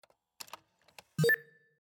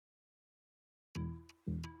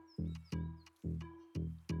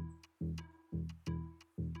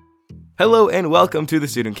Hello and welcome to the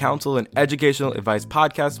Student Council, an educational advice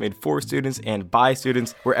podcast made for students and by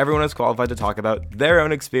students, where everyone is qualified to talk about their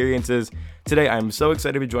own experiences. Today, I'm so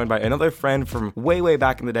excited to be joined by another friend from way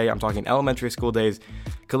back in the day. I'm talking elementary school days,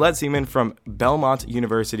 Colette Semon from Belmont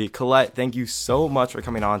University. Colette, thank you so much for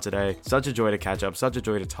coming on today. Such a joy to catch up, such a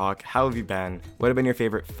joy to talk. How have you been? What have been your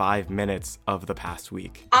favorite 5 minutes of the past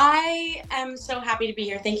week? I am so happy to be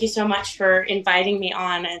here. Thank you so much for inviting me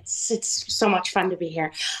on. It's so much fun to be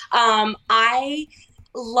here. I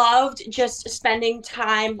loved just spending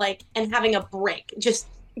time and having a break, just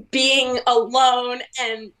being alone,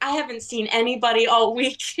 and I haven't seen anybody all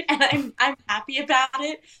week and I'm happy about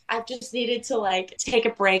it. I've just needed to take a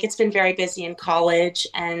break. It's been very busy in college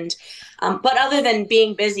and but other than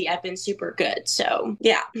being busy, I've been super good. So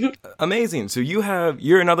yeah. Amazing. So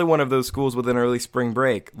you're another one of those schools with an early spring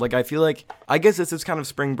break. I guess this is kind of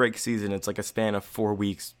spring break season. It's like a span of 4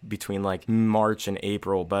 weeks between March and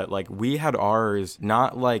April, but we had ours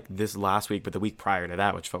not this last week, but the week prior to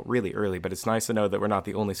that, which felt really early. But it's nice to know that we're not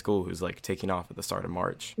the only school who's taking off at the start of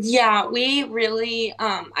March. Yeah, we really,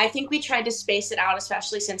 I think we tried to space it out,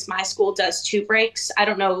 especially since my school does 2 breaks. I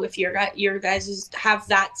don't know if your guys have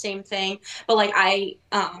that same thing, but I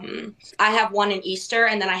have one in Easter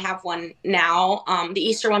and then I have one now. The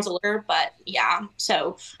Easter one's a little, but yeah.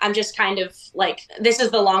 So I'm just kind of this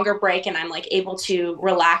is the longer break and I'm able to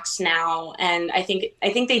relax now. And I think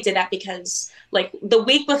they did that because the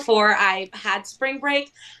week before I had spring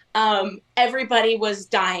break, everybody was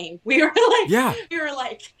dying. We were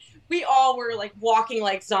we all were walking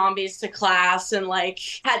like zombies to class and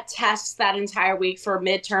had tests that entire week for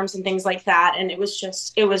midterms and things like that. And it was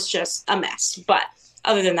just a mess. But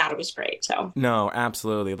other than that, it was great. So no,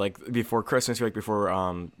 absolutely. Before Christmas break,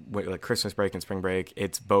 Christmas break and spring break,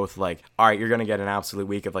 it's both all right, you're gonna get an absolute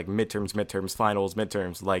week of midterms, finals,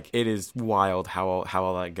 midterms. It is wild how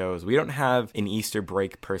all that goes. We don't have an Easter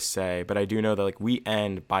break per se, but I do know that we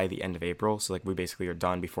end by the end of April, so we basically are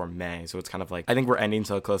done before May. So it's kind of I think we're ending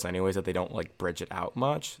so close anyways that they don't bridge it out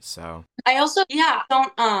much. So I also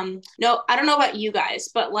don't no, I don't know about you guys,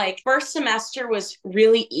 but first semester was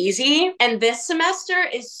really easy and this semester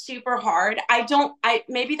is super hard.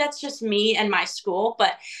 Maybe that's just me and my school,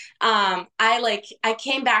 but I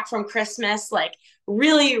came back from Christmas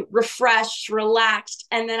really refreshed, relaxed,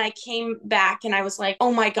 and then I came back and I was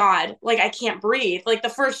oh my God, I can't breathe. The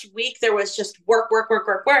first week there was just work,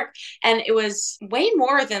 and it was way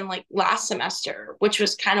more than last semester, which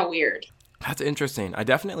was kind of weird. That's interesting. I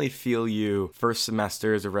definitely feel you. First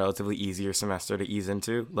semester is a relatively easier semester to ease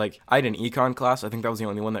into. I had an econ class. I think that was the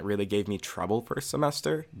only one that really gave me trouble first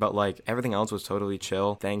semester. But everything else was totally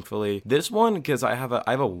chill, thankfully. This one, because I have a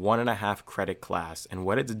 1.5 credit class, and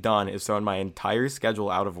what it's done is thrown my entire schedule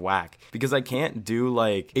out of whack. Because I can't do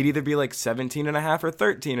it either be 17.5 or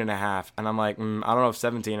 13.5. And I'm I don't know if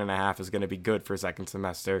 17.5 is going to be good for second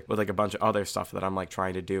semester with a bunch of other stuff that I'm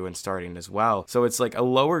trying to do and starting as well. So it's a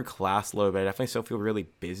lower class load, but I definitely still feel really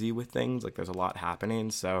busy with things. There's a lot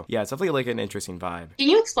happening. So yeah, it's definitely an interesting vibe. Can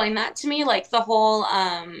you explain that to me? The whole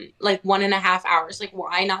 1.5 hours,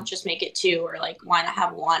 why not just make it 2 or why not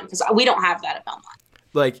have 1? Because we don't have that at Belmont.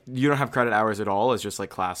 You don't have credit hours at all? It's just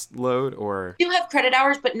class load, or? You have credit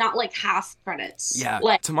hours, but not half credits. Yeah.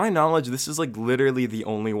 To my knowledge, this is literally the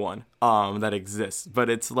only one that exists. But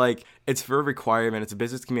it's it's for a requirement. It's a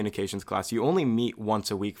business communications class. You only meet once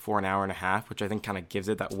a week for an hour and a half, which I think kind of gives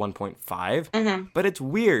it that 1.5. Mm-hmm. But it's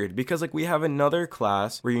weird because we have another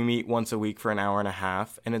class where you meet once a week for an hour and a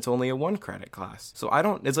half, and it's only a 1 credit class. So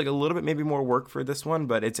it's a little bit maybe more work for this one,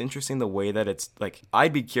 but it's interesting the way that it's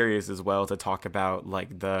I'd be curious as well to talk about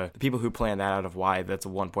the people who plan that out of why that's a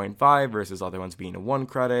 1.5 versus other ones being a 1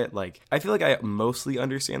 credit. I feel I mostly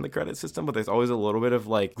understand the credit system, but there's always a little bit of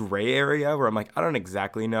gray area where I'm I don't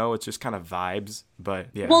exactly know. It's just kind of vibes, but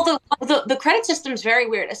yeah. Well, the credit system's very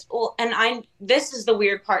weird. Well, and this is the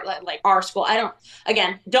weird part. Our school, I don't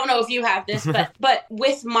know if you have this, but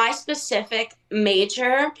with my specific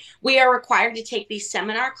major, we are required to take these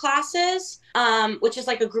seminar classes, which is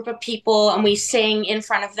a group of people, and we sing in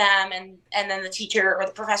front of them, and then the teacher or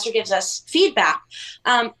the professor gives us feedback,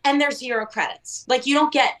 and there's 0 credits. You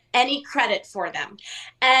don't get any credit for them,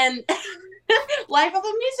 and life of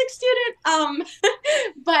a music student.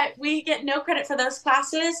 But we get no credit for those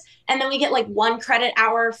classes. And then we get 1 credit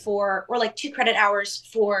hour or 2 credit hours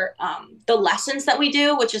for the lessons that we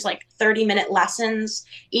do, which is 30-minute lessons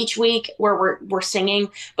each week where we're singing.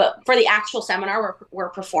 But for the actual seminar we're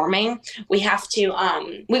performing, we have to,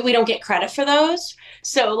 we don't get credit for those.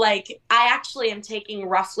 So I actually am taking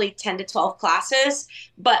roughly 10 to 12 classes,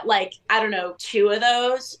 but I don't know, 2 or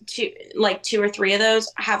 3 of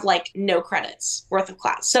those have no credits worth of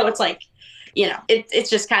class. So it's it's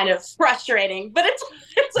just kind of frustrating, but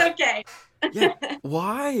it's okay. Yeah.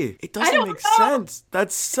 Why? It I doesn't don't make know. sense.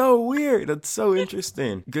 That's so weird. That's so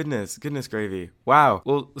interesting. Goodness gravy. Wow.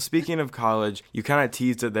 Well, speaking of college, you kind of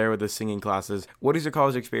teased it there with the singing classes. What has your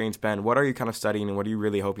college experience been? What are you kind of studying and what are you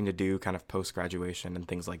really hoping to do kind of post graduation and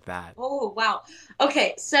things like that? Oh, wow.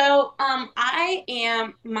 Okay, so I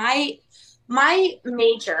am my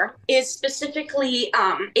major is specifically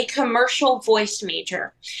a commercial voice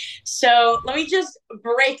major. So let me just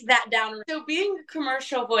break that down. So being a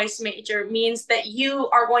commercial voice major means that you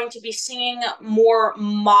are going to be singing more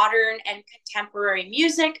modern and contemporary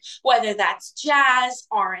music, whether that's jazz,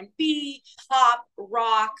 R&B, pop,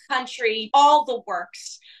 rock, country, all the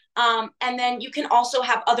works. And then you can also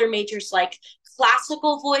have other majors like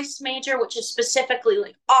classical voice major, which is specifically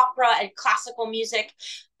like opera and classical music.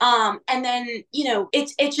 And then,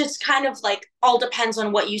 it just kind of like all depends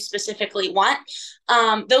on what you specifically want.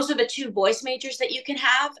 Those are the two voice majors that you can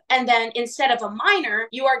have. And then instead of a minor,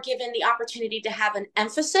 you are given the opportunity to have an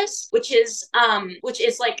emphasis, which is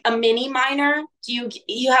like a mini minor.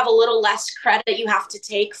 You have a little less credit that you have to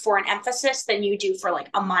take for an emphasis than you do for like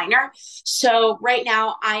a minor. So right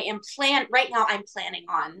now I'm planning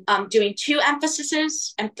on doing two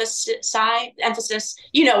emphasis,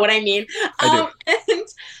 you know what I mean. I do.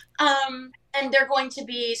 And they're going to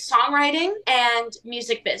be songwriting and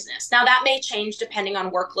music business. Now that may change depending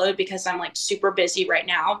on workload because I'm like super busy right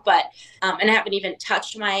now, but and I haven't even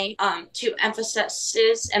touched my two emphases.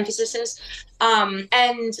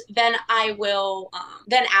 And then I will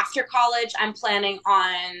then after college, I'm planning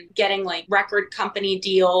on getting like record company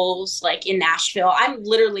deals like in Nashville. I'm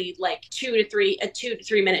literally like a 2 to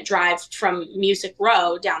 3 minute drive from Music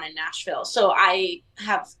Row down in Nashville. So I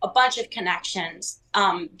have a bunch of connections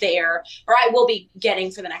there, or I will be getting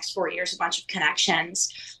for the next 4 years a bunch of connections.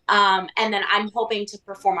 And then I'm hoping to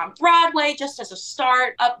perform on Broadway just as a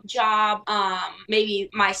start-up job. Maybe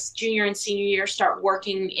my junior and senior year, start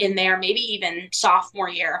working in there, maybe even sophomore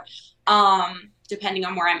year, depending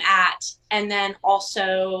on where I'm at. And then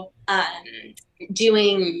also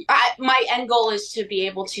my end goal is to be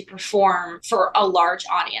able to perform for a large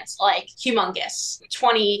audience, like humongous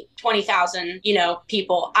 20,000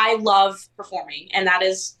 people. I love performing, and that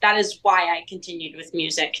is why I continued with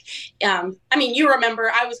music. I mean, you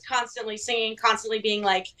remember I was constantly singing, constantly being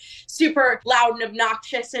like super loud and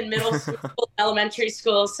obnoxious in middle school, elementary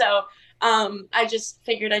school. So I just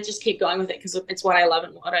figured I'd just keep going with it because it's what I love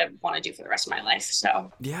and what I want to do for the rest of my life.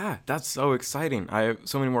 So Yeah, that's so exciting. I have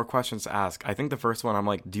so many more questions to ask. I think the first one, I'm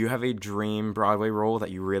like, do you have a dream Broadway role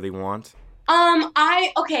that you really want?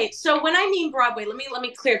 okay, so when I mean Broadway, let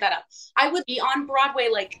me clear that up. I would be on Broadway,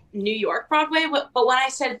 like New York Broadway, but when I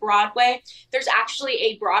said Broadway, there's actually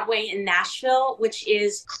a Broadway in Nashville, which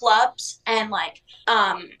is clubs and like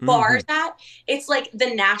Mm-hmm. bars at. It's like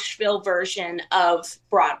the Nashville version of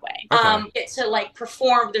Broadway. Okay. Get to like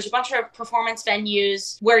perform. There's a bunch of performance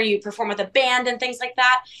venues where you perform with a band and things like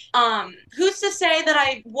that. Who's to say that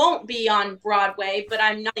I won't be on Broadway, but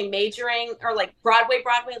I'm not majoring or like Broadway,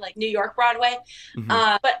 like New York Broadway.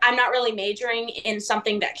 Mm-hmm. But I'm not really majoring in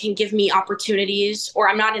something that can give me opportunities, or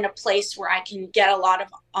I'm not in a place where I can get a lot of,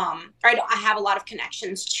 I have a lot of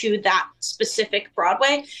connections to that specific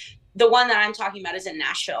Broadway. The one that I'm talking about is in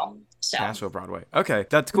Nashville. So, Nashville Broadway. Okay,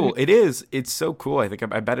 that's mhm. cool. It is. It's so cool. I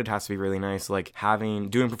bet it has to be really nice, like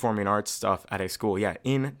doing performing arts stuff at a school. Yeah,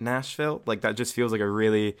 in Nashville. Like that just feels like a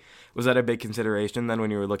really. Was that a big consideration then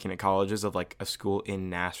when you were looking at colleges of like a school in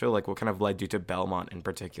Nashville? Like what kind of led you to Belmont in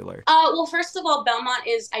particular? Well, first of all, Belmont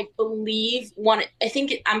is, I believe, one. I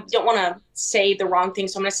think I don't want to say the wrong thing,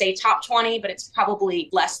 so I'm going to say top 20, but it's probably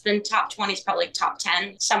less than top 20. It's probably like top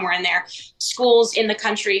 10, somewhere in there. Schools in the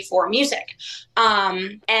country for music,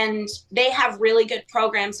 and they have really good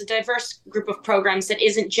programs, a diverse group of programs that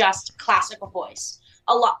isn't just classical voice,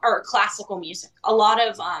 a lot, or classical music. A lot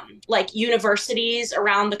of like universities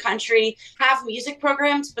around the country have music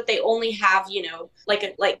programs, but they only have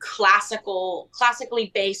like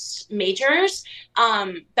classically based majors.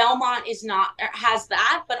 Belmont is not has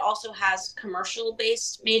that, but also has commercial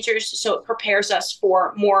based majors, so it prepares us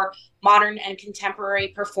for more modern and contemporary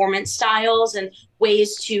performance styles and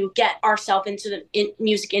ways to get ourselves into the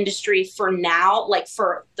music industry for now, like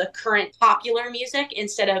for the current popular music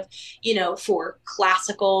instead of for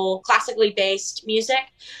classically based music.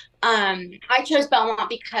 I chose Belmont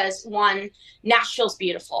because one, Nashville's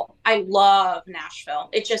beautiful. I love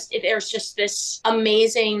Nashville. There's just this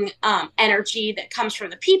amazing energy that comes from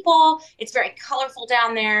the people. It's very colorful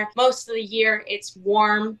down there. Most of the year it's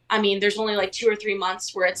warm. I mean, there's only like 2 or 3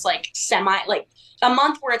 months where it's like like a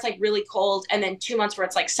month where it's like really cold, and then 2 months where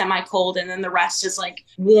it's like semi cold, and then the rest is like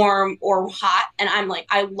warm or hot. And I'm like,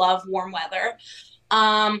 I love warm weather.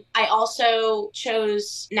 I also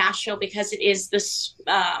chose Nashville because it is the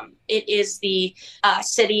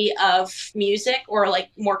city of music, or like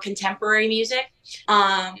more contemporary music.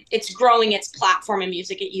 It's growing its platform in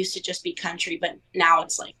music. It used to just be country, but now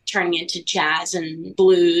it's like turning into jazz and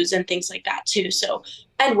blues and things like that too. So,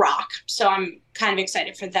 and rock. So I'm kind of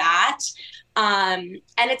excited for that. And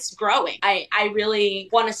it's growing. I really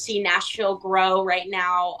want to see Nashville grow right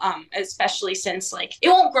now, especially since like it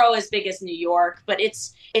won't grow as big as New York, but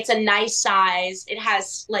it's a nice size. It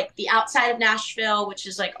has like the outside of Nashville, which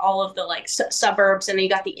is like all of the like suburbs, and then you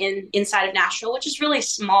got the inside of Nashville, which is really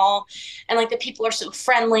small, and like the people are so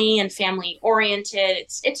friendly and family oriented.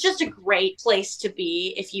 It's just a great place to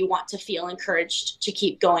be if you want to feel encouraged to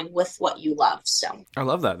keep going with what you love. So I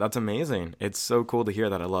love that. That's amazing. It's so cool to hear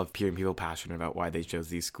that. I love hearing people passionate about why they chose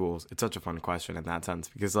these schools. It's such a fun question in that sense,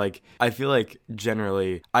 because like I feel like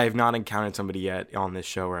generally I have not encountered somebody yet on this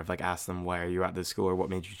show where I've like asked them, why are you at this school, or what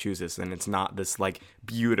made you choose this, and it's not this like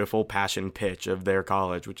beautiful passion pitch of their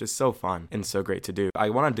college, which is so fun and so great to do. I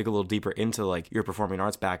want to dig a little deeper into like your performing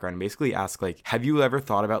arts background and basically ask, like, have you ever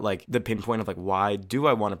thought about like the pinpoint of like, why do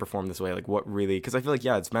I want to perform this way? Like what really, because I feel like,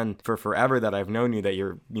 yeah, it's been for forever that I've known you, that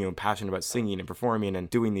you're, you know, passionate about singing and performing and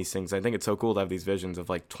doing these things. I think it's so cool to have these visions of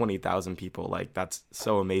like 20,000 people. Like that's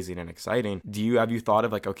so amazing and exciting. Have you thought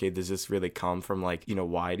of like, okay, does this really come from like, you know,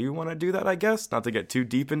 why do you want to do that? I guess not to get too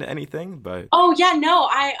deep into anything, but oh yeah, no,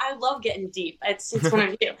 I love getting deep. It's what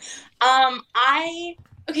I do. I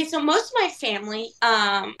Okay, so most of my family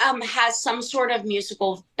has some sort of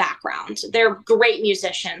musical background. They're great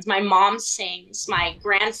musicians. My mom sings. My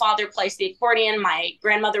grandfather plays the accordion. My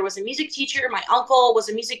grandmother was a music teacher. My uncle was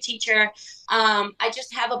a music teacher. I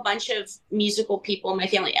just have a bunch of musical people in my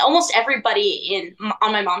family. Almost everybody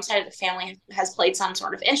on my mom's side of the family has played some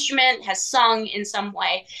sort of instrument, has sung in some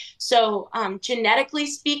way. So genetically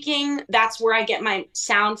speaking, that's where I get my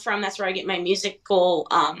sound from. That's where I get my musical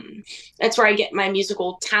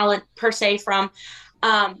talent per se from.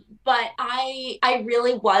 But I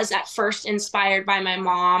really was at first inspired by my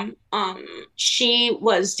mom. She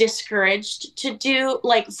was discouraged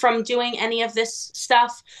from doing any of this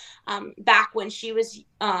stuff. Back when she was,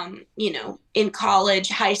 in college,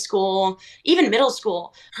 high school, even middle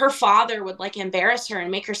school, her father would like embarrass her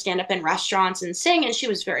and make her stand up in restaurants and sing. And she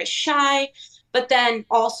was very shy. But then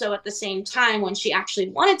also at the same time, when she actually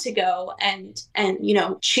wanted to go and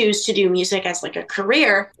choose to do music as like a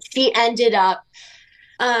career, she ended up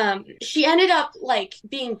like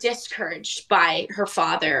being discouraged by her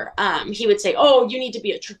father. He would say, oh, you need to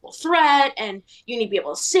be a triple threat, and you need to be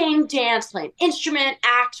able to sing, dance, play an instrument,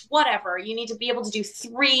 act, whatever. You need to be able to do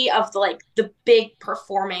three of the big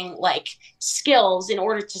performing like skills in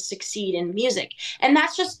order to succeed in music. And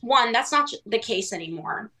that's not the case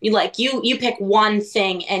anymore. You pick one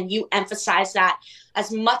thing and you emphasize that as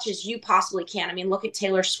much as you possibly can. I mean, look at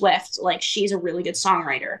Taylor Swift. Like, she's a really good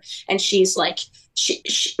songwriter, and she's like, she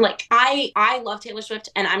I love Taylor Swift,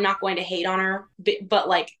 and I'm not going to hate on her, but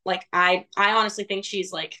I honestly think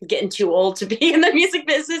she's like getting too old to be in the music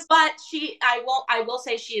business. But I will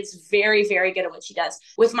say she is very, very good at what she does.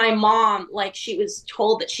 With my mom, like, she was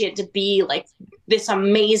told that she had to be like this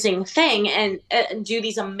amazing thing and do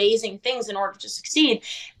these amazing things in order to succeed,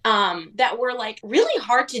 that were like really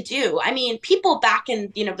hard to do. I mean, people back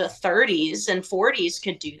in the 30s and 40s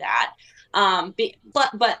could do that.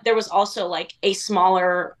 But there was also like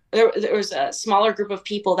there was a smaller group of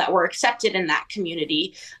people that were accepted in that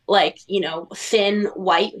community, like, thin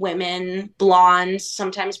white women, blonde,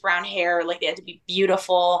 sometimes brown hair, like they had to be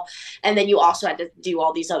beautiful. And then you also had to do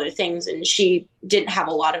all these other things. And she didn't have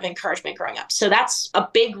a lot of encouragement growing up. So that's a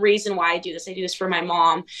big reason why I do this. I do this for my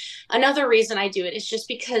mom. Another reason I do it is just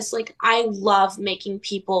because like I love making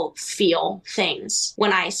people feel things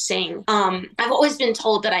when I sing. I've always been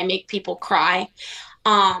told that I make people cry.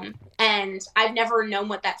 And I've never known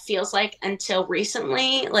what that feels like until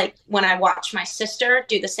recently, like when I watch my sister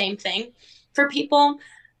do the same thing for people.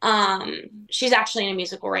 She's actually in a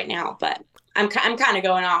musical right now, but I'm kind of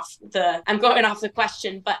going off the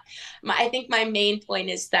question. But I think my main point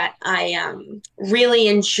is that I really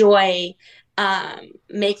enjoy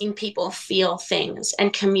making people feel things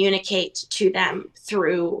and communicate to them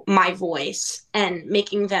through my voice and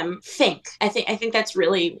making them think. I think that's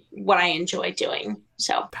really what I enjoy doing.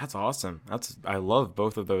 So That's awesome. I love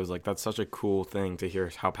both of those. Like that's such a cool thing to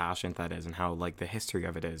hear how passionate that is and how like the history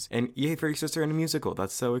of it is. And yay for your sister in a musical.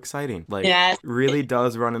 That's so exciting. Like yeah. really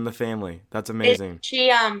does run in the family. That's amazing.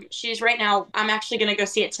 She's right now, I'm actually gonna go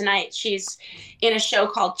see it tonight. She's in a show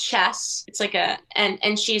called Chess. It's like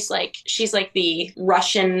and she's like the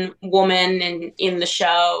Russian woman in the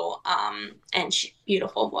show. And she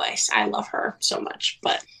beautiful voice. I love her so much.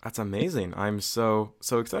 But That's amazing. I'm so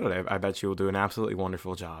excited. I bet she will do an absolutely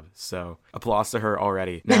wonderful job. So applause to her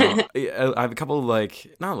already. Now I have a couple of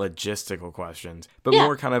like not logistical questions, but yeah.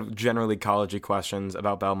 more kind of generally collegey questions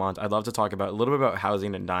about Belmont. I'd love to talk about a little bit about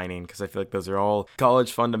housing and dining because I feel like those are all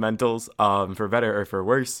college fundamentals, for better or for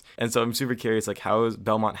worse. And so I'm super curious, like how is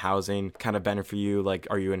Belmont housing kind of been for you? Like,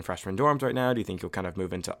 are you in freshman dorms right now? Do you think you'll kind of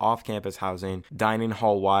move into off-campus housing? Dining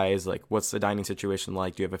hall wise, like what's the dining situation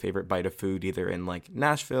like? Do you have a favorite bite of food either in like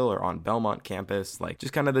Nashville or on Belmont campus? Like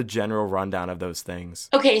just kind of the general rundown of those things.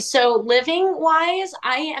 Okay, so living wise,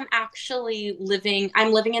 I'm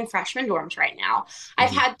living in freshman dorms right now.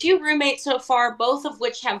 I've Mm-hmm. had two roommates so far, both of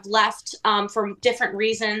which have left for different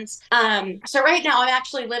reasons. So right now I'm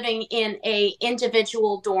actually living in a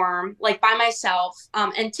individual dorm, like by myself.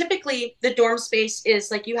 And typically the dorm space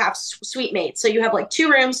is like you have suite mates. So you have like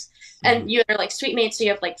two rooms Mm-hmm. and you're like suite mates, so you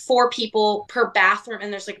have like four people per bathroom,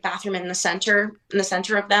 and there's like a bathroom in the center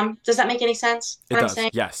of them. Does that make any sense? It What I'm does. saying?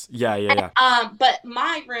 Yes. Yeah. Yeah. Yeah. But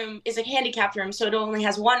my room is a handicapped room, so it only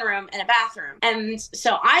has one room and a bathroom, and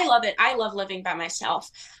so I love it. I love living by myself.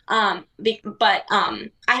 But I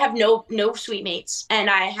have no suite mates, and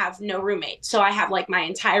I have no roommates, so I have like my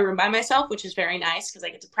entire room by myself, which is very nice because I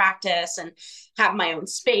get to practice and have my own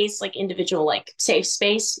space, like individual, like safe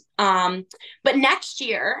space. But next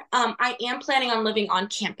year, I am planning on living on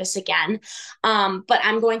campus again. But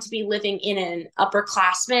I'm going to be living in an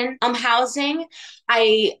upperclassman housing.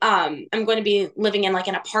 I'm going to be living in like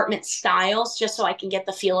an apartment style just so I can get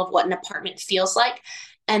the feel of what an apartment feels like.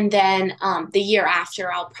 And then the year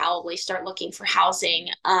after, I'll probably start looking for housing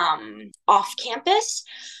off campus.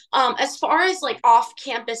 As far as like off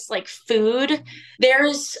campus, like food,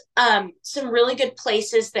 there's some really good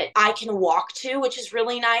places that I can walk to, which is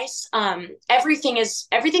really nice. Everything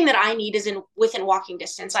that I need is in within walking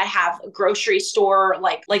distance. I have a grocery store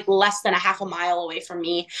like less than a half a mile away from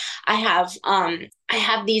me. I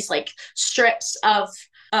have these like strips of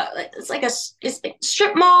it's like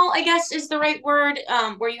strip mall, I guess is the right word,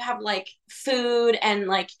 where you have like food and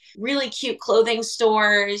like really cute clothing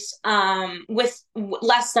stores with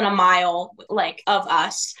less than a mile like of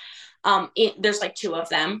us. There's like two of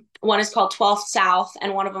them. One is called 12th South,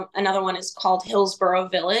 and another one is called Hillsborough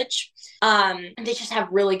Village. And they just have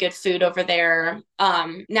really good food over there.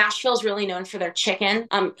 Nashville's really known for their chicken,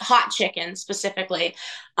 hot chicken specifically.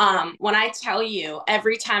 When I tell you,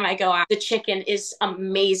 every time I go out, the chicken is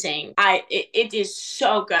amazing. It is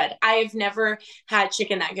so good. I've never had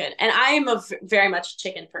chicken that good, and I am very much a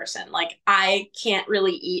chicken person. Like I can't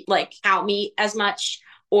really eat like cow meat as much,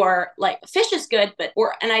 or like fish is good,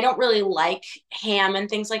 and I don't really like ham and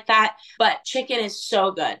things like that, but chicken is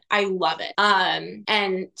so good. I love it.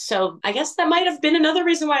 And so I guess that might have been another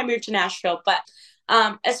reason why I moved to Nashville. But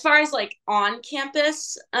as far as like on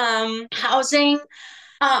campus housing,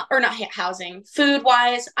 or not housing, food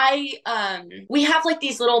wise, we have like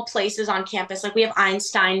these little places on campus. Like we have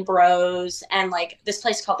Einstein Bros and like this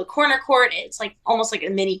place called the Corner Court. It's like almost like a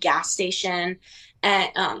mini gas station,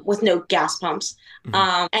 and with no gas pumps.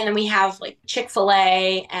 Mm-hmm. And then we have like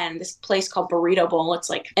Chick-fil-A and this place called Burrito Bowl.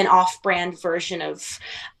 It's like an off-brand version of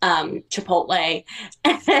Chipotle.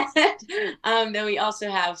 Then we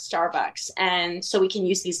also have Starbucks, and so we can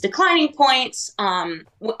use these declining points on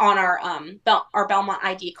our Belmont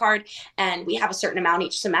ID card, and we have a certain amount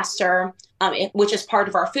each semester. Which is part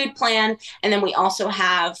of our food plan, and then we also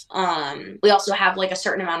have like a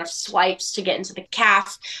certain amount of swipes to get into the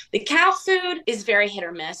CAF. The CAF food is very hit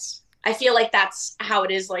or miss. I feel like that's how it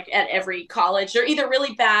is like at every college. They're either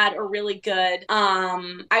really bad or really good.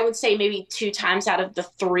 I would say maybe 2 times out of the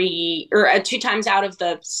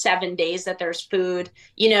 7 days that there's food,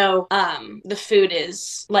 the food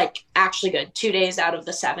is like actually good. 2 days out of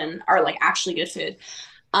the 7 are like actually good food.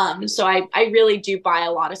 So I really do buy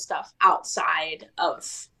a lot of stuff outside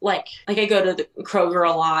of like I go to the Kroger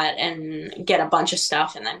a lot and get a bunch of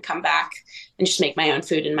stuff and then come back and just make my own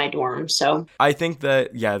food in my dorm. So I think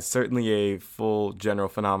that, yeah, it's certainly a full general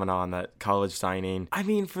phenomenon that college dining, I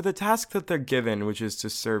mean, for the task that they're given, which is to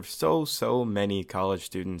serve so many college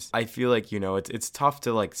students, I feel like, it's tough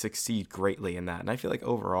to like succeed greatly in that. And I feel like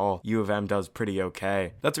overall U of M does pretty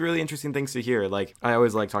okay. That's a really interesting thing to hear. Like, I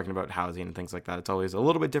always like talking about housing and things like that. It's always a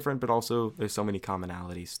little bit different, but also there's so many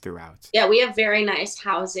commonalities throughout. yeah, we have very nice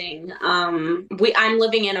housing. I'm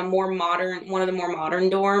living in one of the more modern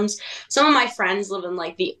dorms. Some of my friends live in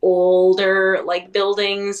like the older like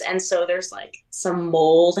buildings, and so there's like some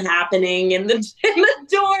mold happening in the in the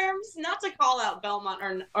dorms. Not to call out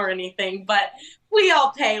Belmont or anything, but we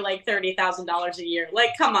all pay like $30,000 a year. Like,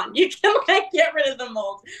 come on, you can like get rid of the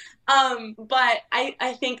mold. But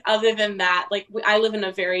I think other than that, like I live in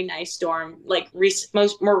a very nice dorm, like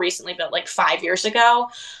more recently built like 5 years ago.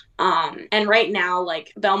 And right now,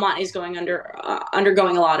 like Belmont is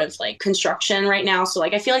undergoing a lot of like construction right now. So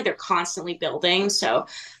like I feel like they're constantly building. So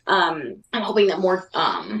I'm hoping that more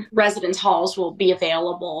residence halls will be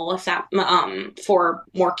available if that for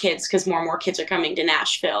more kids, because more and more kids are coming to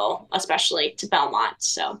Nashville, especially to Belmont.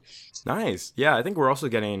 So Nice. Yeah, I think we're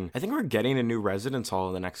getting a new residence hall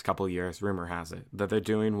in the next couple of years, rumor has it. That they're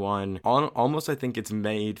doing one on almost, I think it's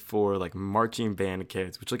made for like marching band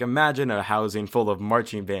kids, which like imagine a housing full of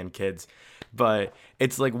marching band kids. But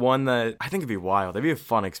it's like one that I think it'd be wild. It'd be a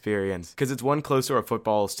fun experience because it's one close to a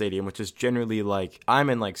football stadium, which is generally like I'm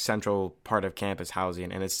in like central part of campus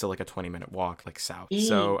housing, and it's still like a 20-minute walk like south.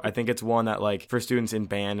 So I think it's one that like for students in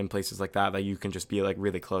band and places like that you can just be like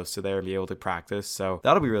really close to there and be able to practice. So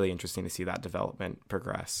that'll be really interesting to see that development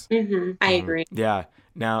progress. I agree. Yeah.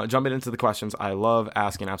 Now, jumping into the questions, I love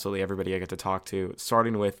asking absolutely everybody I get to talk to,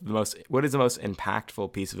 starting with what is the most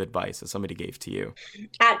impactful piece of advice that somebody gave to you?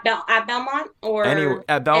 At Belmont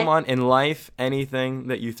At Belmont, in life, anything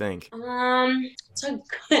that you think. So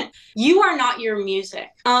good. You are not your music.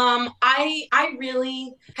 I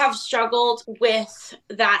really have struggled with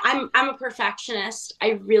that. I'm a perfectionist.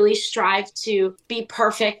 I really strive to be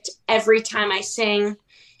perfect every time I sing.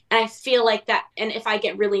 And I feel like that, and if I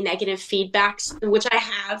get really negative feedbacks, which I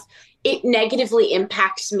have, it negatively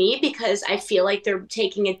impacts me because I feel like they're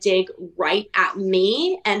taking a dig right at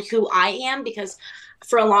me and who I am. Because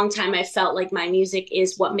for a long time, I felt like my music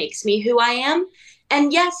is what makes me who I am.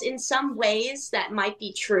 And yes, in some ways that might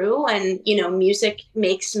be true. And, music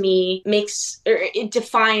it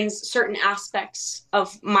defines certain aspects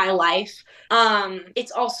of my life.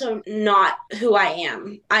 It's also not who I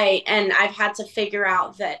am. I've had to figure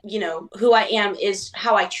out that, who I am is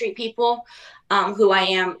how I treat people. Who I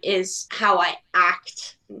am is how I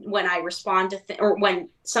act when I respond to or when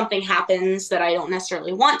something happens that I don't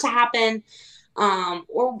necessarily want to happen.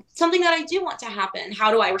 Or something that I do want to happen. How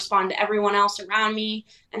do I respond to everyone else around me?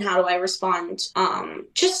 And how do I respond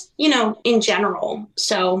just, in general?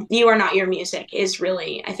 So you are not your music is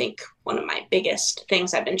really, I think, one of my biggest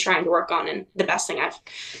things I've been trying to work on and the best thing I've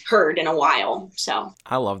heard in a while. So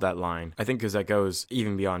I love that line. I think because that goes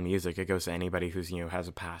even beyond music. It goes to anybody who's, has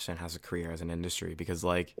a passion, has a career, has an industry. Because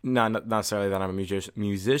like, not necessarily that I'm a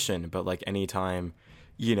musician, but like anytime,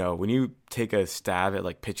 when you take a stab at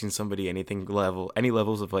like pitching somebody any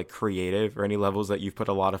levels of like creative or any levels that you've put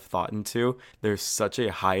a lot of thought into, there's such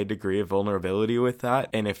a high degree of vulnerability with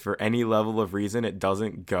that. And if for any level of reason it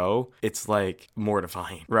doesn't go, it's like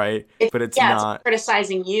mortifying, right? But it's not it's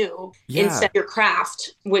criticizing you instead of your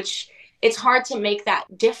craft, which it's hard to make that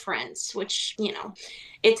difference, which,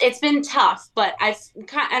 it's been tough, but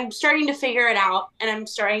I'm starting to figure it out, and I'm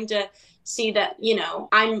starting to see that,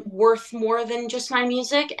 I'm worth more than just my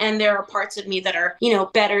music. And there are parts of me that are,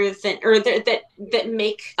 better than, or that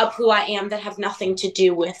make up who I am, that have nothing to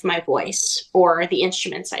do with my voice or the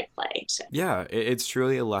instruments I play. So. Yeah, it's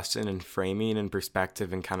truly a lesson in framing and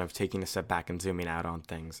perspective and kind of taking a step back and zooming out on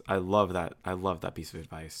things. I love that. I love that piece of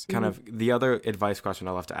advice. Kind of the other advice question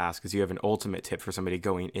I'll have to ask is, you have an ultimate tip for somebody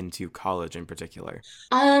going into college in particular?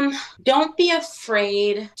 Don't be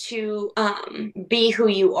afraid to be who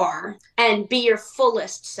you are and be your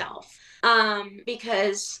fullest self.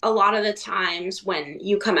 Because a lot of the times when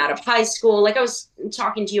you come out of high school, like I was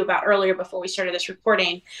talking to you about earlier before we started this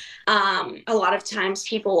recording, a lot of times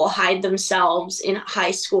people will hide themselves in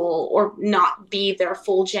high school or not be their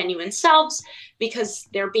full genuine selves because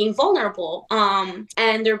they're being vulnerable,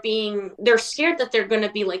 and they're scared that they're going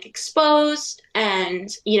to be like exposed and,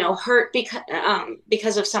 you know, hurt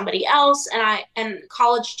because of somebody else. And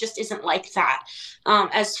college just isn't like that.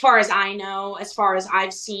 As far as I know, as far as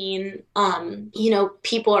I've seen, you know,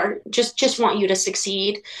 people are just want you to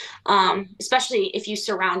succeed, especially if you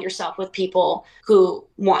surround yourself with people who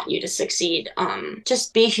want you to succeed.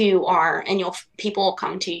 Just be who you are, and people will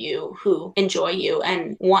come to you who enjoy you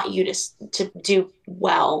and want you to do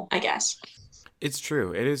well, I guess. It's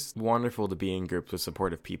true. It is wonderful to be in groups with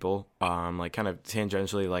supportive people. Like kind of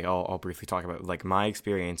tangentially, like I'll briefly talk about like my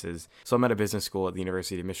experiences. So I'm at a business school at the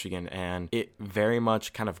University of Michigan, and it very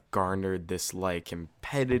much kind of garnered this like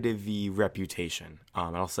competitive-y reputation.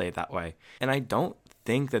 And I'll say it that way. And I don't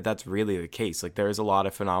think that that's really the case. Like there's a lot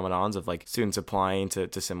of phenomenons of like students applying to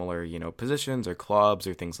similar, you know, positions or clubs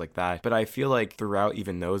or things like that. But I feel like throughout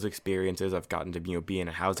even those experiences, I've gotten to, you know, be in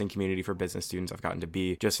a housing community for business students. I've gotten to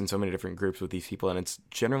be just in so many different groups with these people. And it's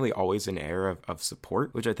generally always an air of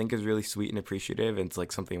support, which I think is really sweet and appreciative. And it's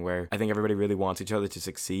like something where I think everybody really wants each other to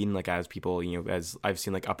succeed. And like as people, you know, as I've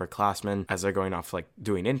seen like upperclassmen, as they're going off like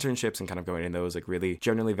doing internships and kind of going in those like really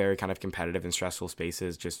generally very kind of competitive and stressful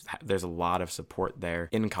spaces, just there's a lot of support there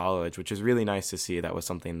in college, which is really nice to see. That was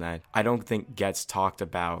something that I don't think gets talked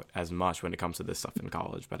about as much when it comes to this stuff in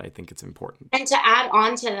college, but I think it's important. And to add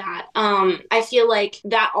on to that, I feel like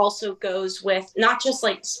that also goes with not just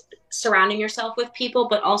like surrounding yourself with people,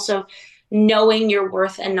 but also knowing your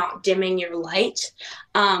worth and not dimming your light.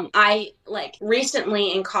 I like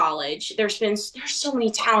recently in college, there's so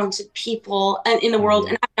many talented people in the world,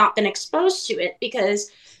 and I've not been exposed to it because,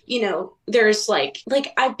 you know, there's like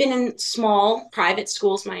I've been in small private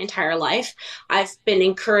schools my entire life. I've been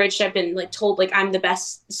encouraged. I've been like told like I'm the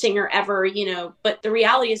best singer ever, you know, but the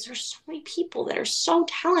reality is there's so many people that are so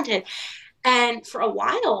talented. And for a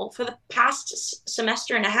while, for the past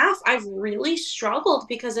semester and a half, I've really struggled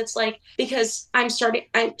because it's like, because I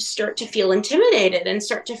start to feel intimidated and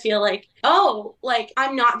start to feel like, oh, like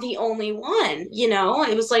I'm not the only one, you know.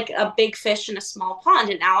 It was like a big fish in a small pond,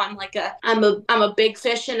 and now I'm a big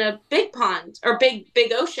fish in a big pond, or big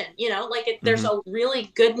ocean, you know. Like there's a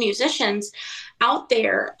really good musicians out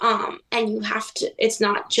there, and you have to, it's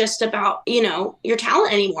not just about, you know, your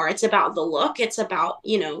talent anymore. It's about the look, it's about,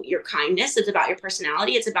 you know, your kindness, it's about your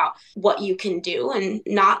personality, it's about what you can do, and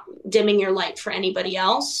not dimming your light for anybody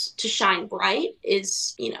else to shine bright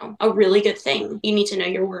is, you know, a really good thing. You need to know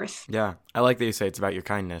your worth. Yeah, I like that you say it's about your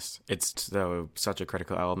kindness. It's such a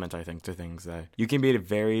critical element, I think, to things that you can be a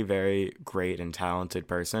very, very great and talented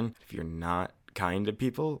person. If you're not kind to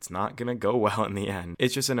people, it's not gonna go well in the end.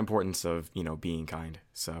 It's just an importance of, you know, being kind.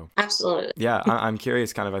 So absolutely. Yeah, I'm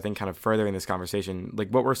curious, kind of, I think kind of furthering this conversation, like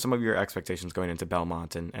what were some of your expectations going into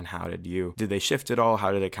Belmont, and how did they shift at all?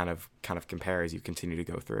 How did it kind of compare as you continue to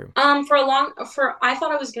go through? I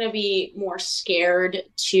thought I was going to be more scared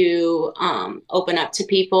to open up to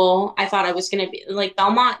people. I thought I was going to be like,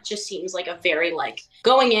 Belmont just seems like a very, like,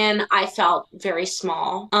 going in, I felt very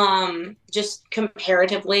small. Just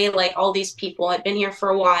comparatively, like all these people had been here for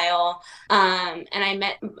a while. And I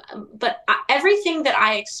met, but everything that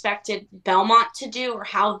I expected Belmont to do, or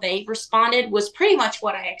how they responded, was pretty much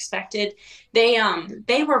what I expected.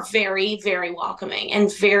 They were very, very welcoming,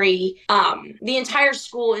 and very, the entire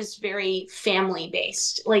school is very family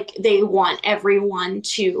based. Like they want everyone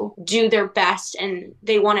to do their best, and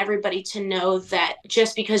they want everybody to know that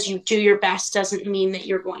just because you do your best doesn't mean that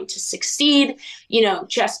you're going to succeed. You know,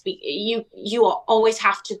 you always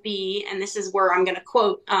have to be, and this is where I'm going to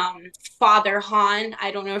quote Father Han.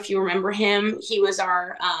 I don't know if you remember him. He was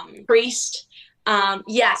our priest.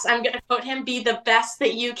 Yes, I'm going to quote him: be the best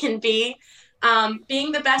that you can be.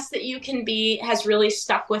 Being the best that you can be has really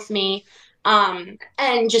stuck with me.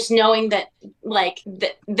 And just knowing that, like,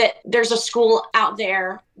 that there's a school out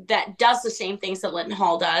there that does the same things that Linton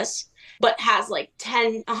Hall does, but has like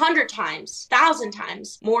 10, 100 times, 1,000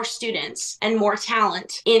 times more students and more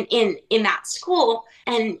talent in that school.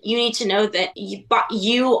 And you need to know that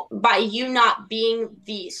by you not being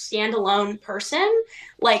the standalone person,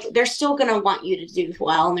 like they're still going to want you to do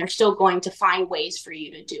well, and they're still going to find ways for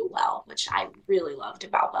you to do well, which I really loved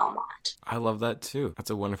about Belmont. I love that too. That's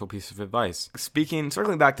a wonderful piece of advice.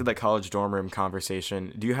 Circling back to that college dorm room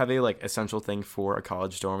conversation, do you have a like essential thing for a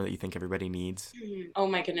college dorm that you think everybody needs? Oh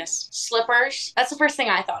my goodness. Slippers. That's the first thing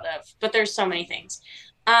I thought of, but there's so many things.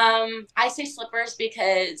 I say slippers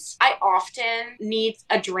because I often need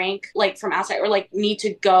a drink like from outside or like need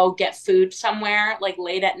to go get food somewhere like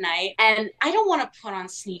late at night. And I don't want to put on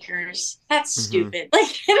sneakers. That's Hmm. stupid. Like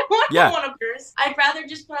I don't want to Yeah. want to I'd rather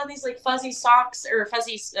just put on these like fuzzy socks or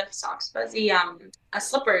fuzzy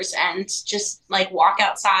slippers and just like walk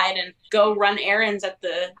outside and go run errands at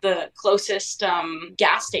the closest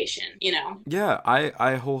gas station, you know. Yeah,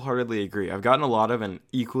 I wholeheartedly agree. I've gotten a lot of and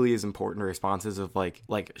equally as important responses of like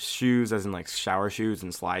shoes as in like shower shoes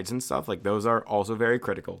and slides and stuff. Like those are also very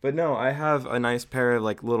critical. But no, I have a nice pair of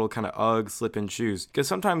like little kind of Ugg slip-in shoes because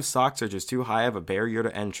sometimes socks are just too high of a barrier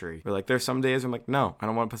to entry. But like there's some days I'm like, no, I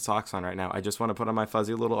don't want to put socks on right now. I just want to put on my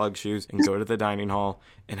fuzzy little Ugg shoes and go to the dining hall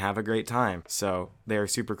and have a great time. So they are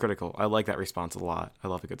super critical. I like that response a lot. I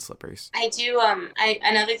love a good slippers. I do. I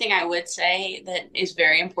another thing I would say that is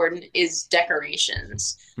very important is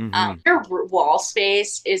decorations. Mm-hmm. Your wall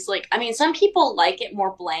space is like, I mean, some people like it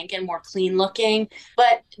more blank and more clean looking,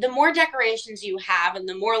 but the more decorations you have and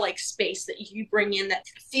the more like space that you bring in that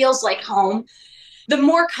feels like home, the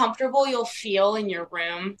more comfortable you'll feel in your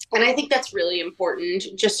room. And I think that's really important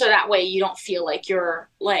just so that way you don't feel like you're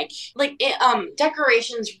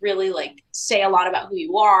decorations really like say a lot about who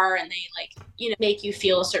you are and they like, you know, make you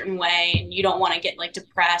feel a certain way and you don't want to get like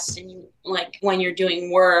depressed and you like when you're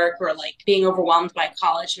doing work or like being overwhelmed by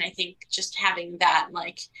college. And I think just having that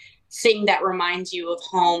like thing that reminds you of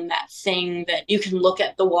home, that thing that you can look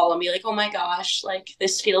at the wall and be like, oh my gosh, like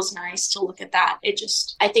this feels nice to look at that. It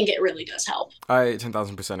just, I think it really does help. I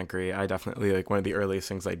 10,000% agree. I definitely like one of the earliest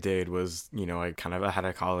things I did was, you know, I kind of ahead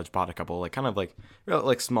of college bought a couple like kind of like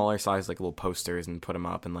smaller size like little posters and put them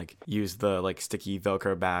up and like use the like sticky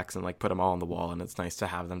Velcro backs and like put them all on the wall. And it's nice to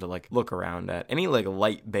have them to like look around at. Any like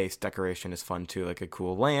light based decoration is fun too, like a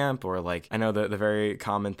cool lamp or like I know the very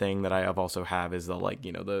common thing that I also have is the like,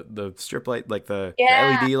 you know, the strip light, like the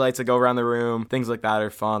Yeah. LED lights that go around the room. Things like that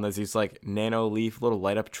are fun. There's these like nano leaf little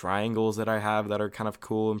light up triangles that I have that are kind of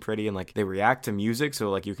cool and pretty and like they react to music.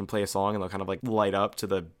 So like you can play a song and they'll kind of like light up to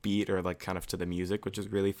the beat or like kind of to the music, which is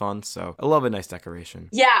really fun. So I love a nice decoration.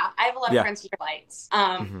 Yeah, I have a lot of Yeah. friends who wear lights,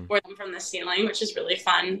 Hmm. or them from the ceiling, which is really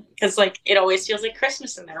fun because like it always feels like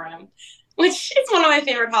Christmas in their room, which is one of my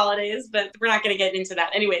favorite holidays. But we're not going to get into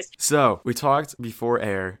that, anyways. So we talked before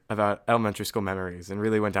air about elementary school memories and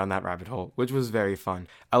really went down that rabbit hole, which was very fun.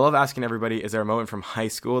 I love asking everybody, is there a moment from high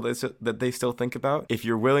school that they still think about? If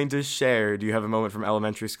you're willing to share, do you have a moment from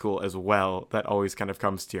elementary school as well that always kind of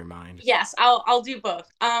comes to your mind? Yes, I'll do both.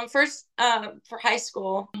 First, for high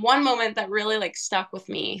school, one moment that really like stuck with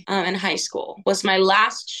me in high school was my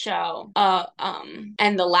last show.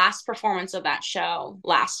 And the last performance of that show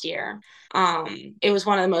last year. It was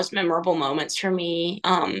one of the most memorable moments for me.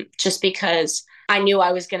 Just because I knew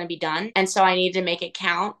I was going to be done, and so I needed to make it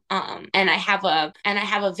count. And I have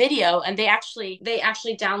a video, and they actually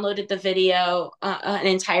downloaded the video,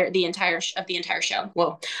 the entire show.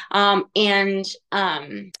 Whoa. And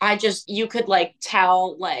I just you could like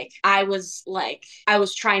tell like I was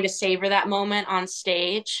trying to savor that moment on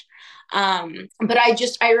stage. But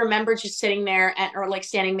I remember just sitting there or like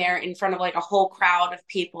standing there in front of like a whole crowd of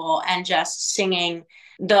people and just singing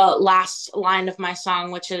the last line of my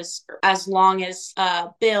song, which is as long as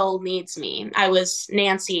Bill needs me. I was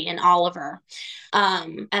Nancy and Oliver.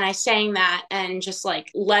 And I sang that and just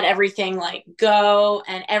like let everything like go,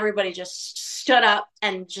 and everybody just stood up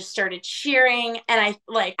and just started cheering. And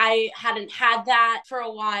I hadn't had that for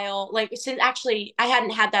a while. Like since actually I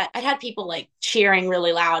hadn't had that. I'd had people like cheering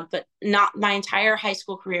really loud, but not my entire high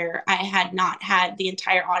school career. I had not had the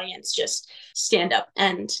entire audience just stand up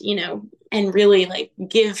and, you know, and really like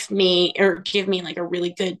give me like a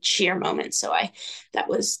really good cheer moment. So that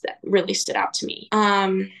really stood out to me.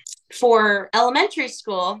 For elementary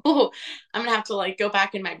school, I'm gonna have to like go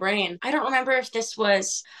back in my brain. I don't remember if this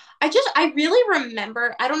was. I really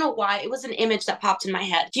remember. I don't know why it was an image that popped in my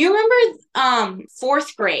head. Do you remember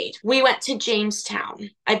fourth grade? We went to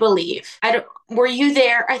Jamestown, I believe. I don't. Were you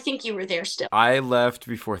there? I think you were there still. I left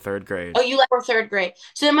before third grade. Oh, you left for third grade.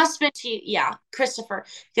 So it must have been yeah, Christopher,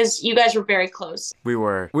 because you guys were very close. We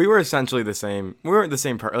were essentially the same. We weren't the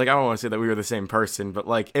same person. Like I don't want to say that we were the same person, but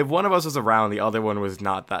like if one of us was around, the other one was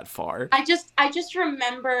not that far. I just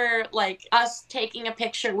remember like us taking a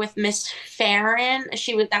picture with Miss Farron.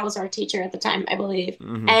 That was our teacher at the time, I believe.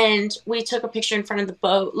 Hmm. And we took a picture in front of the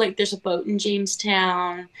boat. Like there's a boat in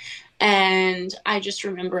Jamestown. And I just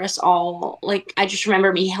remember us all like I just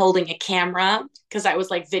remember me holding a camera because I was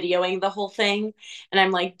like videoing the whole thing, and I'm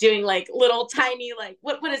like doing like little tiny like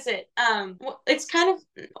what is it? It's kind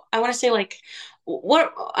of I want to say like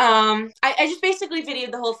what I just basically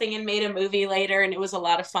videoed the whole thing and made a movie later, and it was a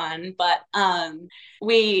lot of fun. But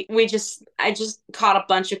we just I just caught a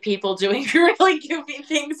bunch of people doing really goofy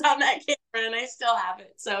things on that camera, and I still have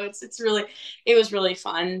it. So it's really, it was really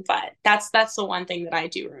fun. But that's the one thing that I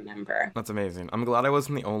do remember. That's amazing. I'm glad I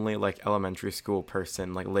wasn't the only like elementary school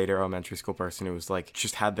person, like later elementary school person who was like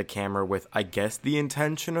just had the camera with, I guess, the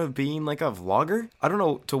intention of being like a vlogger. I don't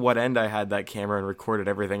know to what end I had that camera and recorded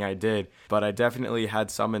everything I did, but I definitely had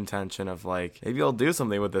some intention of like maybe I'll do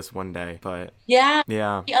something with this one day. But Yeah.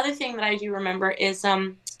 yeah, The other thing that I do remember is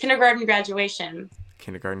kindergarten graduation.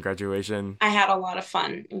 kindergarten graduation. I had a lot of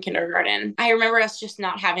fun in kindergarten. I remember us just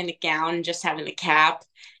not having the gown, just having the cap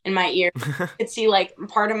in my ear. You could see like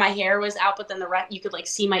part of my hair was out, but then the rest you could like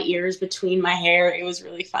see my ears between my hair. It was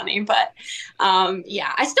really funny. But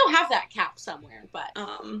yeah, I still have that cap somewhere. But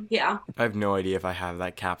yeah. I have no idea if I have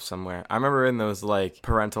that cap somewhere. I remember in those like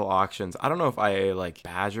parental auctions, I don't know if I like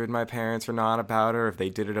badgered my parents or not about it, or if they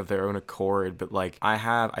did it of their own accord, but like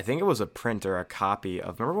I think it was a print or a copy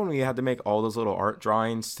of, remember when we had to make all those little art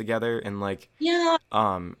drawings together and like, Yeah.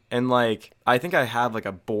 and like, I think I have like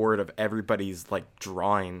a board of everybody's like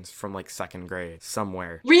drawings from like second grade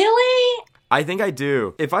somewhere. Really? I think I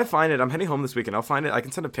do. If I find it, I'm heading home this weekend. I'll find it. I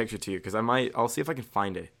can send a picture to you because I'll see if I can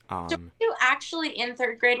find it. So were you actually in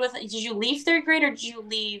third grade with it? Did you leave third grade or did you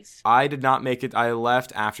leave? I did not make it. I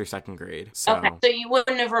left after second grade. So. Okay. So you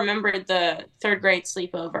wouldn't have remembered the third grade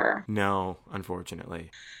sleepover. No,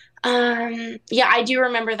 unfortunately. Yeah, I do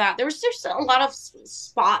remember that. There was just a lot of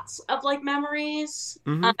spots of like memories.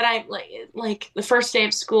 That I like the first day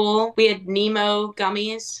of school, we had Nemo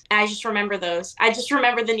gummies. I just remember those. I just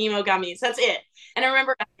remember the Nemo gummies. That's it. And I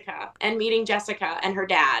remember Jessica and meeting Jessica and her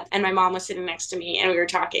dad, and my mom was sitting next to me and we were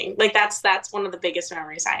talking. Like that's one of the biggest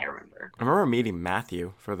memories I remember. I remember meeting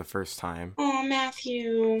Matthew for the first time. Oh,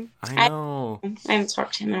 Matthew. I know. I haven't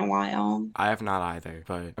talked to him in a while. I have not either,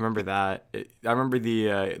 but I remember that. I remember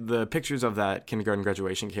the pictures of that kindergarten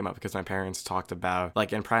graduation came up because my parents talked about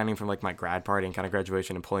like in planning from like my grad party and kind of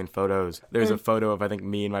graduation and pulling photos. There's a photo of I think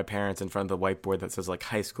me and my parents in front of the whiteboard that says like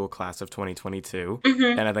high school class of 2022,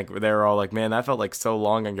 and I think they were all like, "Man, that felt like so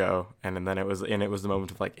long ago," and then it was the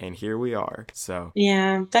moment of like, and here we are. So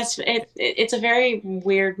yeah, that's it. It's a very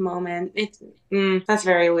weird moment. That's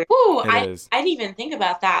very weird. Ooh, I didn't even think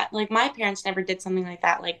about that. Like my parents never did something like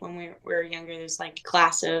that. Like when we were younger, there's like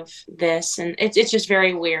class of this, and it's just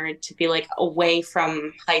very weird to be like away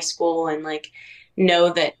from high school and like know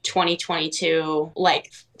that 2022,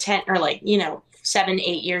 like 10 or like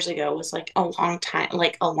 7-8 years ago was like a long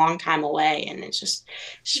time away, and it's just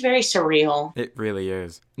very surreal. It really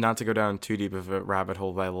is. Not to go down too deep of a rabbit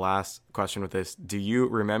hole, my last question with this, do you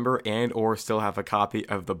remember and or still have a copy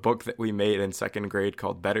of the book that we made in second grade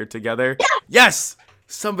called Better Together? Yeah! Yes!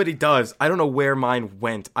 Somebody does. I don't know where mine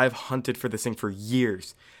went. I've hunted for this thing for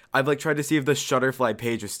years. I've like tried to see if the Shutterfly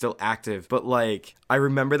page is still active, but like I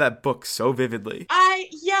remember that book so vividly.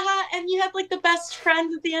 Yeah, and you had like the best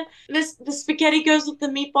friend at the end. The spaghetti goes with the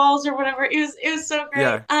meatballs or whatever. It was so great.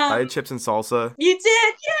 Yeah, I had chips and salsa. You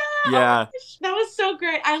did, yeah. Yeah, that was so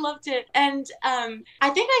great. I loved it, and I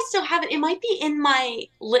think I still have it. It might be in my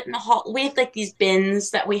Lytton Hall. We have like these bins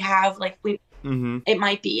that we have, like we. It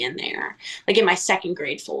might be in there, like in my second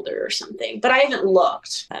grade folder or something, but I haven't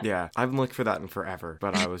looked. Yeah, I haven't looked for that in forever,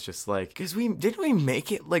 but I was just like, because didn't we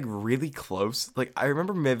make it like really close? Like I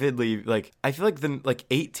remember vividly, like I feel like the like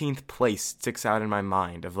 18th place sticks out in my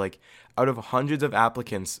mind of like out of hundreds of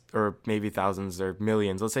applicants or maybe thousands or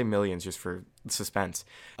millions, let's say millions just for suspense,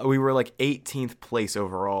 we were like 18th place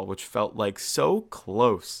overall, which felt like so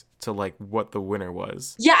close to like what the winner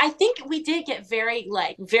was. Yeah, I think we did get very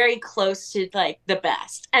close to like the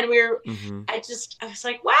best, and we were I was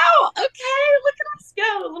like, wow, okay, look at us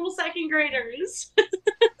go, little second graders.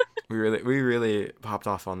 we really popped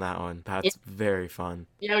off on that one. That's very fun.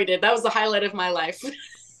 Yeah, we did. That was the highlight of my life.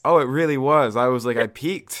 Oh, it really was. I was like, I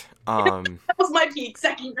peaked. That was my peak,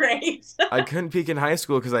 second grade. I couldn't peak in high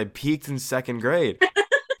school because I peaked in second grade.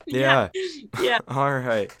 Yeah. All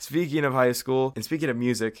right. Speaking of high school and speaking of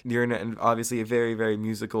music, you're obviously a very, very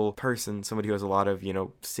musical person, somebody who has a lot of,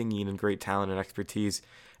 singing and great talent and expertise.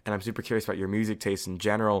 And I'm super curious about your music taste in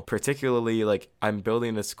general, particularly like I'm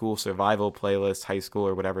building a school survival playlist, high school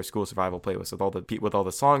or whatever school survival playlist with all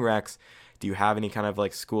the song racks. Do you have any kind of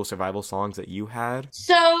like school survival songs that you had?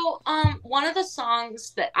 So, one of the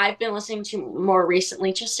songs that I've been listening to more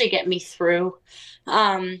recently, just to get me through,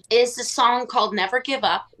 is the song called "Never Give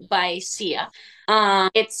Up" by Sia.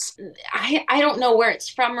 It's I don't know where it's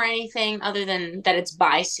from or anything other than that it's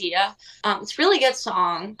by Sia. It's a really good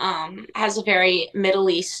song. Has a very Middle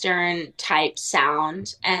Eastern type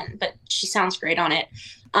sound, and but she sounds great on it.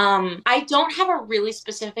 I don't have a really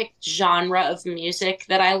specific genre of music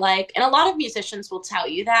that I like, and a lot of musicians will tell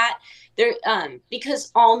you that there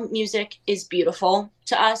because all music is beautiful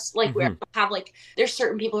to us. Like we Mm-hmm. have like there's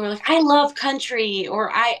certain people who are like, I love country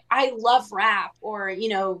or I love rap or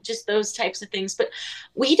just those types of things. But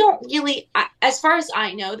we don't really, as far as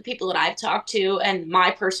I know, the people that I've talked to and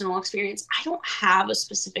my personal experience, I don't have a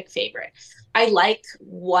specific favorite. I like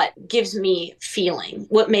what gives me feeling,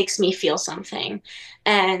 what makes me feel something.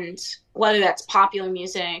 And whether that's popular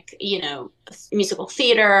music, musical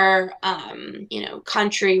theater,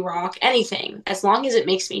 country, rock, anything, as long as it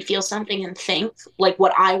makes me feel something and think like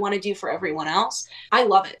what I want to do for everyone else, I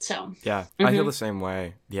love it. So, Yeah, I feel mhm. the same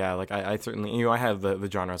way. Yeah, like I certainly, I have the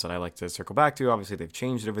genres that I like to circle back to. Obviously, they've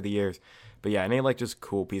changed over the years. But yeah, any like just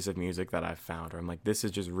cool piece of music that I've found, or I'm like, this is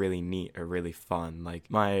just really neat or really fun. Like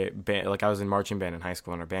my band, like I was in marching band in high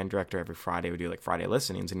school, and our band director every Friday would do like Friday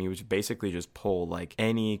listenings, and he would basically just pull like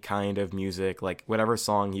any kind of music, like whatever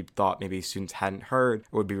song he thought maybe students hadn't heard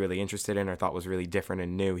or would be really interested in or thought was really different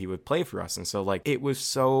and new, he would play for us. And so like it was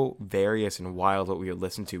so various and wild what we would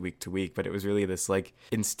listen to week, but it was really this like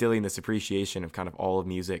instilling this appreciation of kind of all of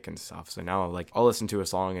music and stuff. So now like I'll listen to a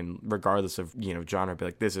song and regardless of genre, be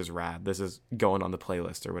like, this is rad, this is going on the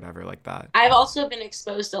playlist or whatever like that. I've also been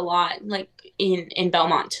exposed a lot, like in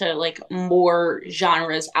Belmont, to like more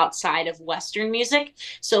genres outside of Western music.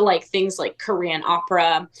 So like things like Korean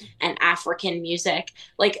opera and African music,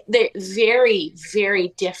 like they're very,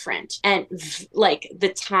 very different, and like the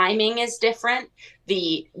timing is different.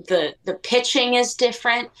 The pitching is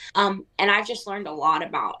different, and I've just learned a lot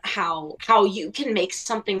about how you can make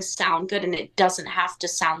something sound good and it doesn't have to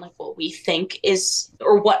sound like what we think is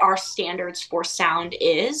or what our standards for sound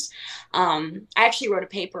is. I actually wrote a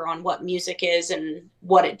paper on what music is and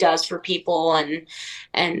what it does for people,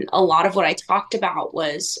 and a lot of what I talked about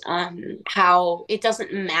was how it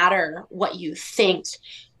doesn't matter what you think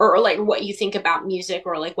or like what you think about music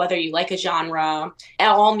or like whether you like a genre.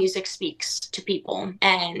 All music speaks to people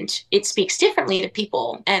and it speaks differently to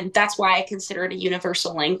people, and that's why I consider it a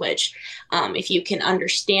universal language. If you can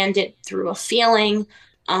understand it through a feeling,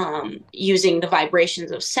 using the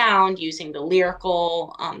vibrations of sound, using the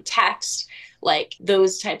lyrical text, like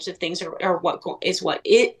those types of things are what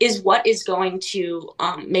is going to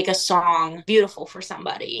make a song beautiful for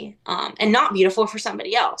somebody, and not beautiful for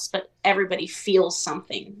somebody else, but everybody feels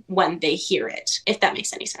something when they hear it, if that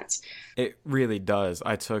makes any sense. It really does.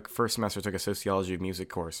 I took first semester, I took a sociology of music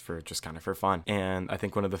course for just kind of for fun. And I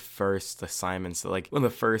think one of the first assignments, like one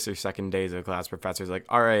of the first or second days of class, professor's like,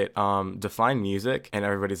 all right, define music. And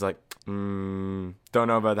everybody's like, don't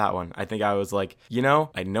know about that one. I think I was like,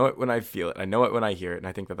 I know it when I feel it. I know it when I hear it. And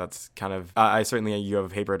I think that's kind of, I certainly, you have a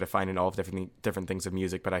paper defining all of different things of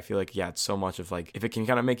music, but I feel like, yeah, it's so much of like, if it can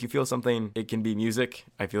kind of make you feel something, it can be music.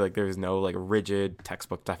 I feel like there's no like rigid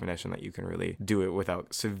textbook definition that you can really do it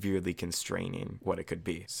without severely constraining what it could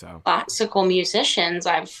be. So Classical musicians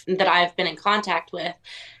I've been in contact with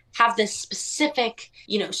have this specific,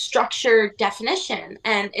 structured definition.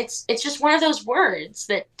 And it's just one of those words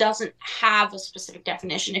that doesn't have a specific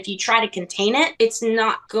definition. If you try to contain it, it's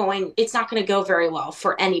not going to go very well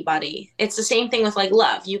for anybody. It's the same thing with like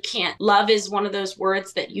love. Love is one of those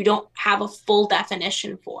words that you don't have a full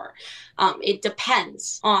definition for. It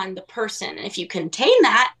depends on the person. And if you contain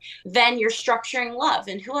that, then you're structuring love.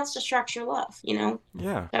 And who wants to structure love?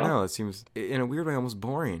 yeah, So, no, it seems in a weird way almost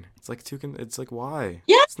boring. It's like it's like, why?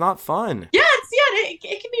 yeah. It's not fun. Yeah, it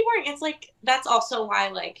can be boring. It's like that's also why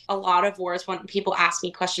like a lot of words when people ask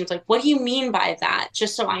me questions like, what do you mean by that?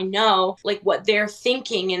 Just so I know like what they're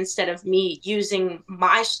thinking instead of me using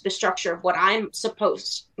the structure of what I'm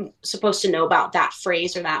supposed to know about that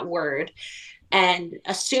phrase or that word and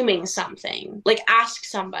assuming something. Like ask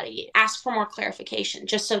for more clarification,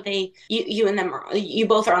 just so you and them you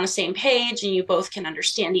both are on the same page and you both can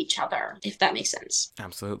understand each other, if that makes sense.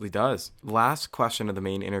 Absolutely does. Last question of the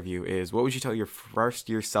main interview is, what would you tell your first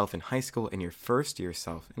year self in high school and your first year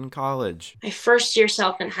self in college? My first year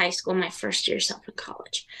self in high school, my first year self in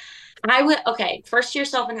college. First year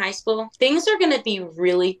self in high school, things are going to be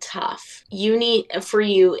really tough. You need for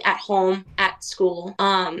you at home, at school.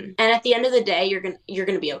 And at the end of the day, you're going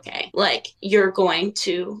to be okay. Like you're going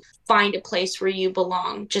to find a place where you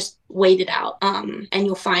belong. Just wait it out. And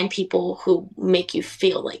you'll find people who make you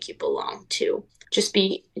feel like you belong too. Just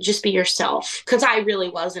be yourself. Cause I really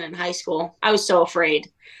wasn't in high school. I was so afraid.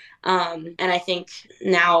 And I think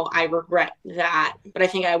now I regret that, but I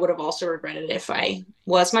think I would have also regretted it if I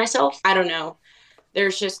was myself. I don't know.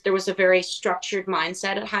 There was a very structured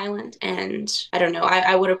mindset at Highland, and I don't know.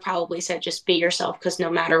 I would have probably said just be yourself, because no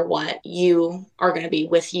matter what, you are going to be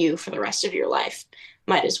with you for the rest of your life.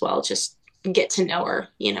 Might as well just get to know her,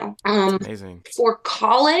 you know. Amazing. For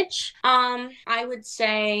college, I would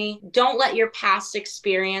say don't let your past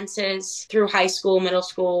experiences through high school, middle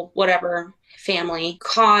school, whatever, family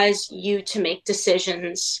cause you to make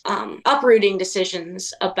decisions, uprooting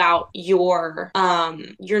decisions about your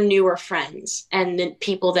newer friends and the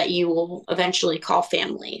people that you will eventually call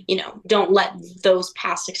family. You know, don't let those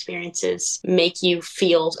past experiences make you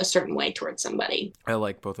feel a certain way towards somebody. I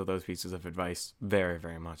like both of those pieces of advice very,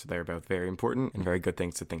 very much. They're both very important and very good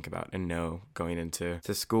things to think about and know going into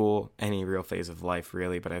school, any real phase of life,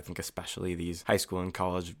 really. But I think especially these high school and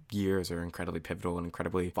college years are incredibly pivotal and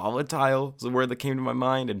incredibly volatile. Is the word that came to my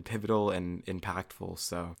mind, and pivotal and impactful.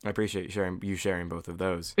 So I appreciate you sharing both of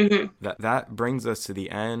those. Mm-hmm. That brings us to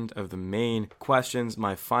the end of the main questions.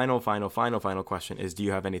 My final question is, do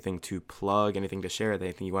you have anything to plug, anything to share,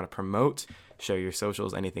 anything you want to promote? Show your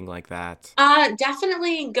socials, anything like that?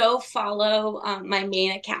 Definitely go follow my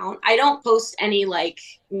main account. I don't post any like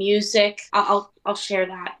music. I'll share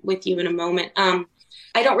that with you in a moment.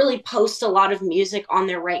 I don't really post a lot of music on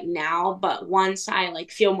there right now, but once I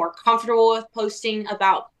like feel more comfortable with posting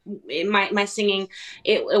about my singing,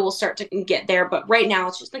 it will start to get there. But right now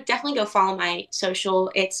it's just like definitely go follow my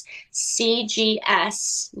social. It's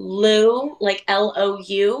CGS Lou, like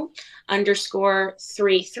LOU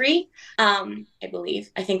 _33. I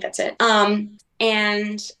believe. I think that's it.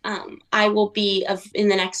 And I will be in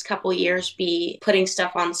the next couple years be putting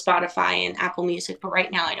stuff on Spotify and Apple Music, but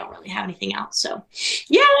right now I don't really have anything else. So,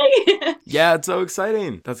 yay! Yeah, it's so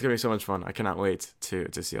exciting. That's gonna be so much fun. I cannot wait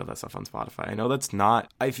to see all that stuff on Spotify. I know that's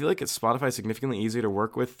not. I feel like Spotify is significantly easier to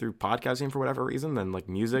work with through podcasting for whatever reason than like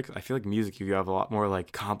music. I feel like music you have a lot more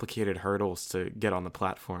like complicated hurdles to get on the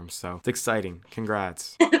platform. So it's exciting.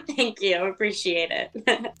 Congrats. Thank you. Appreciate it.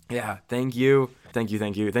 Yeah, thank you. Thank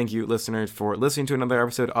you, listeners, for listening to another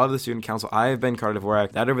episode of the Student Council. I have been Carter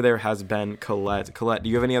Dvorak. That over there has been Colette. Colette, do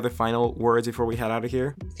you have any other final words before we head out of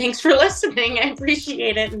here? Thanks for listening. I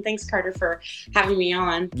appreciate it. And thanks, Carter, for having me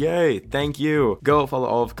on. Yay, thank you. Go follow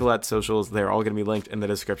all of Colette's socials. They're all going to be linked in the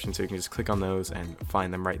description, so you can just click on those and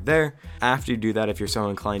find them right there. After you do that, if you're so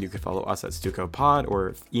inclined, you could follow us at StucoPod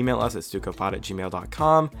or email us at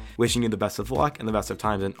stucopod@gmail.com. Wishing you the best of luck and the best of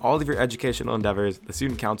times in all of your educational endeavors. The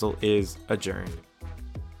Student Council is adjourned.